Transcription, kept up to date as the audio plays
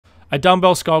A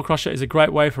dumbbell skull crusher is a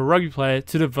great way for a rugby player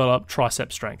to develop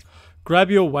tricep strength.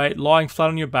 Grab your weight lying flat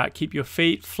on your back, keep your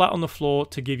feet flat on the floor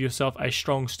to give yourself a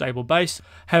strong, stable base.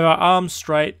 Have our arms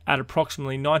straight at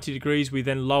approximately 90 degrees, we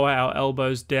then lower our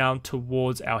elbows down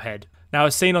towards our head. Now,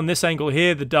 as seen on this angle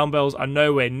here, the dumbbells are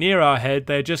nowhere near our head,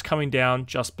 they're just coming down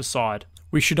just beside.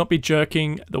 We should not be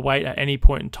jerking the weight at any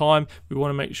point in time. We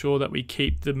want to make sure that we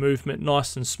keep the movement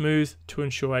nice and smooth to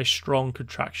ensure a strong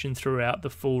contraction throughout the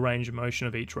full range of motion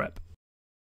of each rep.